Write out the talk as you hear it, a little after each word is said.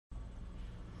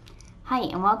Hi,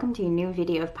 and welcome to a new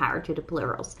video of Power to the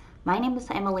Plurals. My name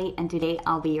is Emily, and today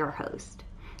I'll be your host.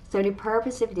 So the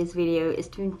purpose of this video is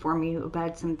to inform you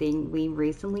about something we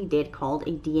recently did called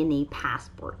a DNA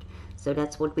passport. So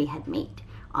that's what we had made.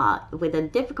 With a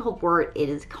difficult word, it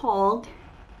is called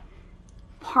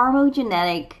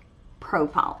pharmacogenetic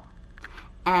profile.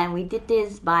 And we did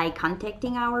this by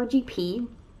contacting our GP.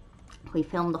 We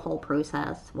filmed the whole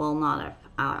process. Well, not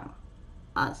of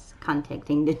us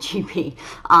contacting the GP.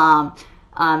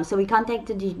 So we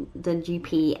contacted the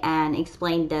GP and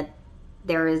explained that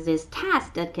there is this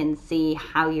test that can see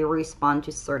how you respond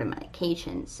to certain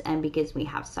medications. And because we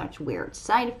have such weird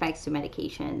side effects to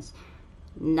medications,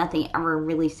 nothing ever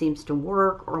really seems to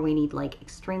work, or we need like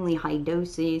extremely high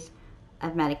doses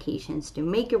of medications to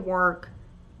make it work.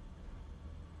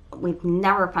 We've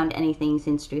never found anything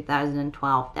since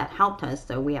 2012 that helped us,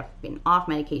 so we have been off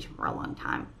medication for a long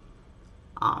time.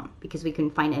 Because we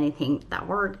couldn't find anything that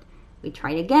worked. We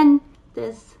tried again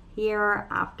this year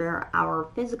after our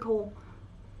physical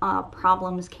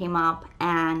problems came up,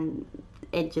 and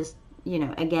it just,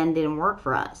 again didn't work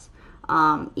for us.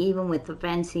 Even with the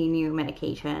fancy new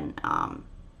medication,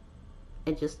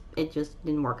 it just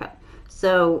didn't work out.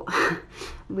 So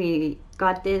we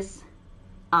got this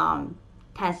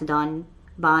test done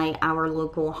by our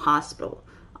local hospital.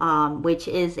 Which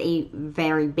is a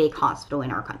very big hospital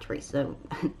in our country. So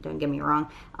don't get me wrong,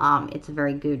 it's a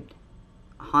very good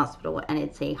hospital, and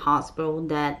it's a hospital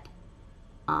that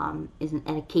is an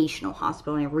educational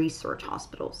hospital and a research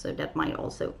hospital. So that might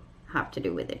also have to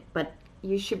do with it. But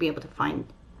you should be able to find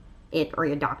it, or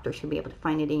your doctor should be able to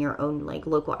find it in your own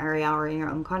local area or in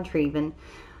your own country even.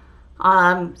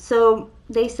 So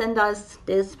they send us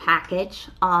this package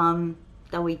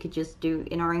that we could just do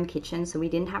in our own kitchen, so we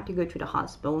didn't have to go to the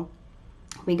hospital.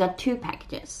 We got two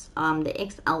packages. The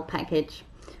XL package,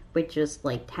 which just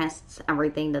tests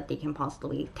everything that they can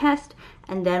possibly test,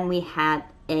 and then we had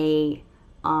a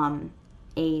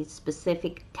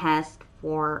specific test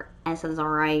for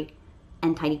SSRI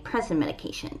antidepressant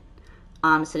medication.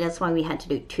 So that's why we had to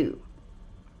do two,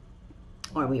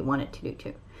 or we wanted to do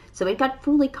two. So it got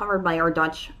fully covered by our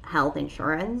Dutch health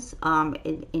insurance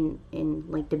in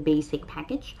the basic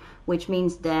package, which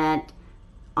means that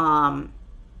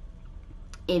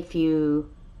if you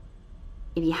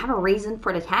have a reason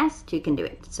for the test, you can do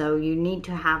it. So you need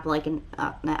to have an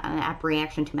app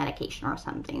reaction to medication or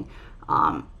something,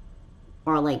 or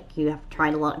you have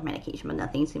tried a lot of medication but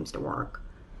nothing seems to work,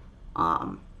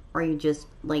 or you just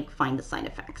find the side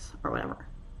effects or whatever.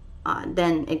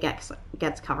 Then it gets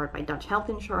covered by Dutch health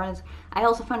insurance. I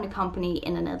also found a company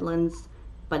in the Netherlands,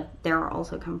 but there are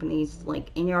also companies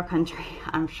in your country,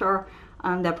 I'm sure,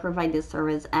 that provide this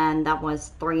service, and that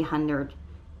was 300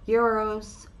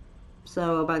 euros.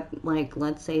 So about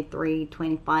let's say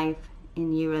 325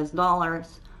 in US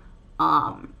dollars,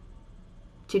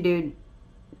 to do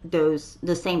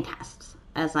the same tests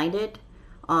as I did.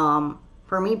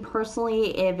 For me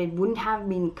personally, if it wouldn't have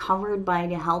been covered by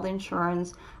the health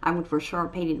insurance, I would for sure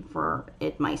have paid for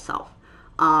it myself.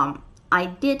 I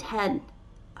did had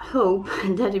hope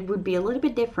that it would be a little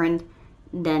bit different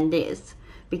than this,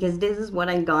 because this is what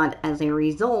I got as a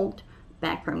result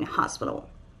back from the hospital.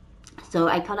 So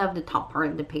I cut off the top part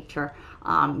of the picture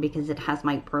because it has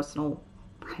my personal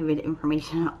private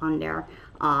information on there.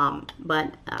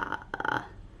 But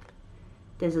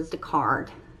this is the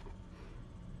card.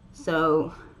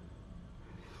 So,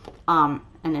 and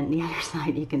then the other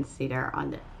side you can see there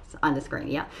on the screen,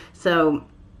 yeah. So,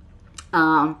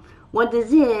 what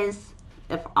this is,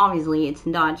 if obviously it's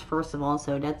in Dutch, first of all,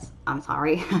 so that's, I'm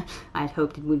sorry, I had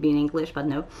hoped it would be in English, but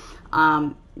no.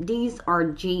 These are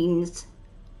genes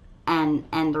and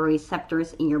the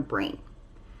receptors in your brain.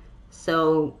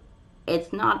 So,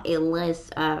 it's not a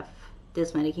list of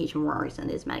this medication works and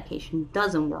this medication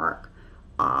doesn't work.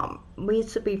 We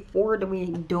said before that we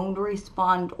don't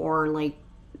respond, or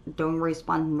don't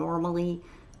respond normally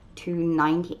to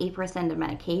 98% of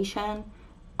medication.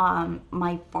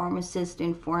 My pharmacist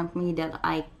informed me that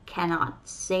I cannot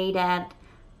say that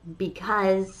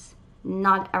because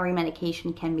not every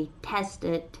medication can be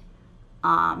tested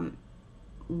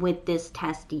with this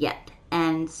test yet,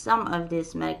 and some of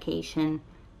this medication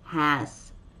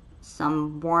has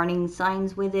some warning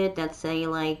signs with it that say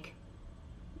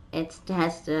it's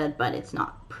tested, but it's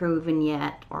not proven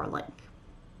yet, or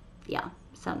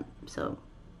so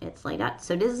it's like that.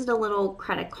 So this is the little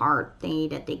credit card thingy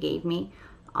that they gave me,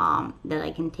 that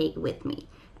I can take with me.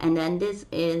 And then this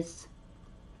is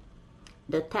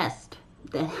the test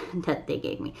that they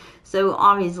gave me. So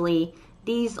obviously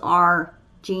these are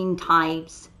gene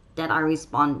types that I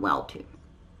respond well to.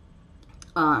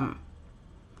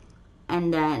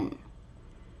 And then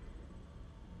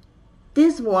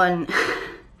This one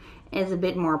is a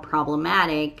bit more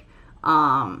problematic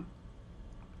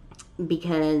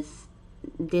because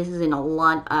this is in a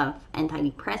lot of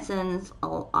antidepressants,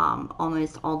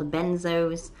 almost all the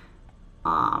benzos,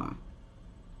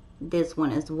 this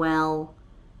one as well.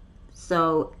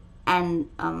 So, and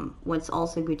what's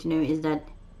also good to know is that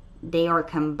they are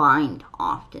combined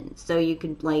often. So you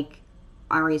could, like,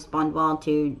 I respond well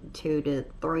to the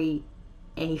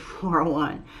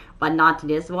 3A41, but not to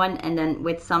this one. And then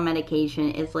with some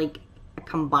medication, it's like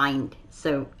combined,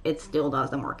 so it still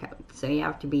doesn't work out. So you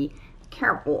have to be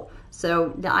careful.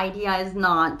 So the idea is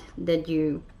not that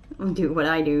you do what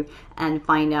I do and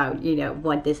find out, you know,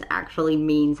 what this actually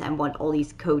means and what all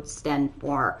these codes stand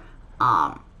for,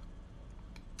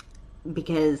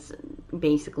 because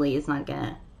basically it's not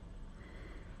gonna,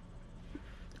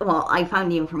 well, I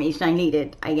found the information I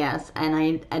needed, I guess, and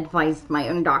I advised my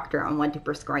own doctor on what to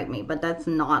prescribe me, but that's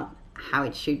not how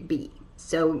it should be.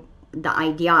 So the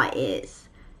idea is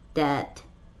that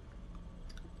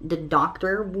the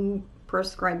doctor who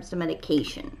prescribes the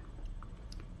medication,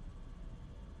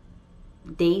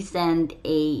 they send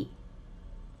a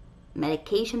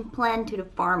medication plan to the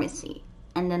pharmacy,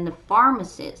 and then the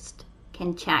pharmacist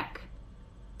can check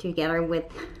together with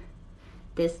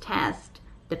this test,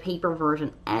 the paper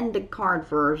version and the card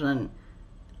version,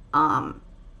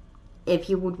 if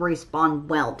you would respond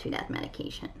well to that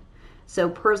medication. So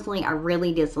personally, I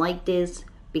really dislike this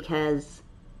because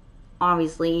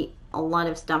obviously a lot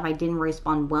of stuff I didn't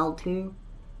respond well to.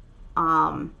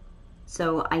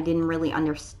 So I didn't really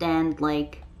understand,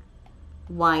 like,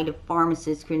 why the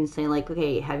pharmacist couldn't say, like,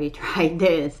 okay, have you tried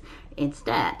this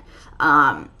instead?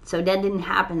 So that didn't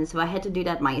happen. So I had to do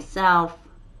that myself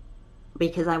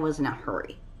because I was in a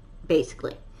hurry,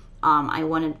 basically. I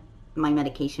wanted my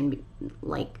medication,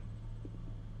 like,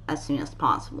 as soon as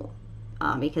possible,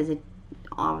 because it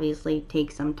obviously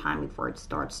takes some time before it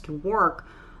starts to work.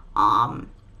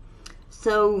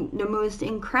 So the most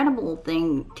incredible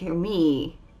thing to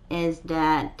me is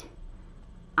that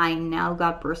I now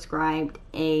got prescribed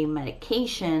a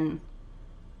medication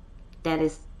that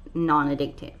is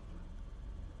non-addictive,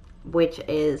 which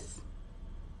is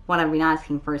what I've been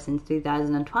asking for since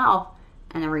 2012,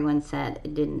 and everyone said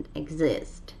it didn't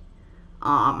exist.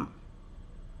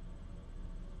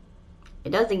 It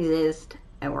does exist.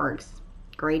 It works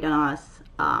great on us.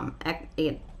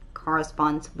 It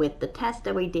corresponds with the test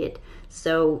that we did.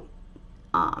 So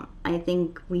I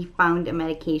think we found a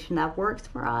medication that works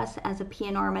for us as a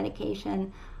PNR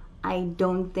medication. I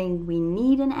don't think we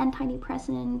need an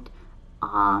antidepressant.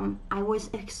 I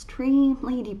was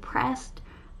extremely depressed.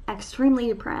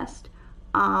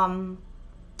 I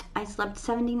slept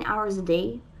 17 hours a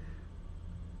day.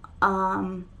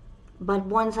 But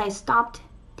once I stopped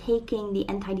taking the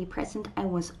antidepressant I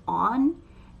was on,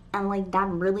 and like that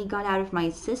really got out of my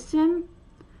system,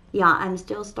 yeah, I'm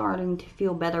still starting to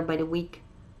feel better by the week,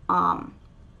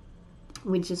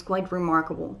 which is quite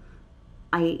remarkable.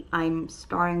 I'm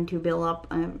starting to build up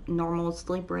a normal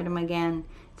sleep rhythm again.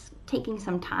 It's taking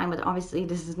some time, but obviously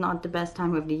this is not the best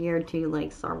time of the year to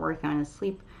like start working on a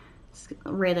sleep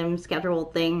rhythm schedule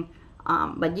thing.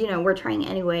 But you know, we're trying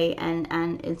anyway,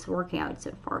 and it's working out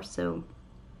so far. So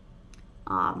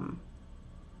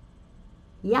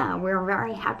yeah, we're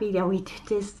very happy that we did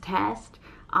this test.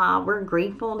 We're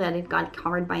grateful that it got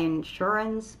covered by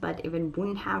insurance, but if it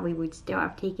wouldn't have, we would still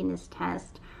have taken this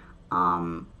test.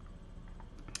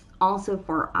 Also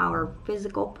for our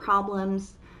physical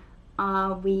problems,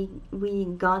 we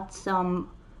got some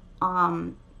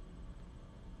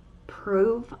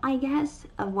proof, I guess,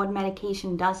 of what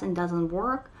medication does and doesn't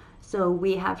work. So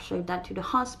we have showed that to the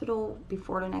hospital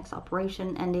before the next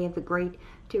operation, and they have agreed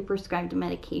to prescribe the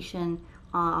medication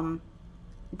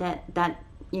that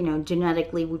you know,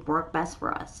 genetically would work best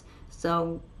for us.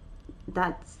 So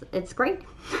it's great.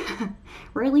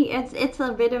 Really, it's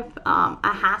a bit of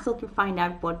a hassle to find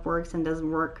out what works and doesn't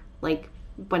work, like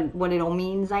what it all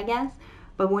means, I guess.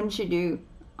 But once you do,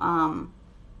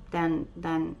 then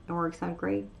it works out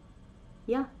great.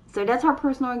 Yeah, so that's our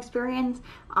personal experience.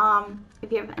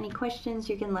 If you have any questions,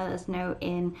 you can let us know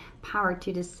in Power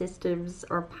to the Systems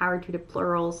or Power to the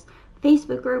Plurals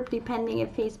Facebook group, depending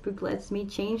if Facebook lets me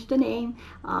change the name.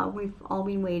 We've all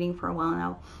been waiting for a while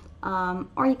now.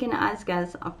 Or you can ask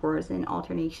us, of course, in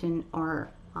alternation, or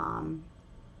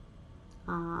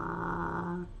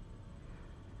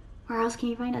where else can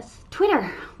you find us?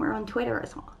 Twitter. We're on Twitter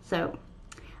as well. So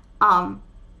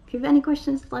if you have any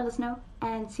questions, let us know,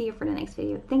 and see you for the next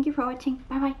video. Thank you for watching.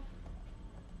 Bye bye.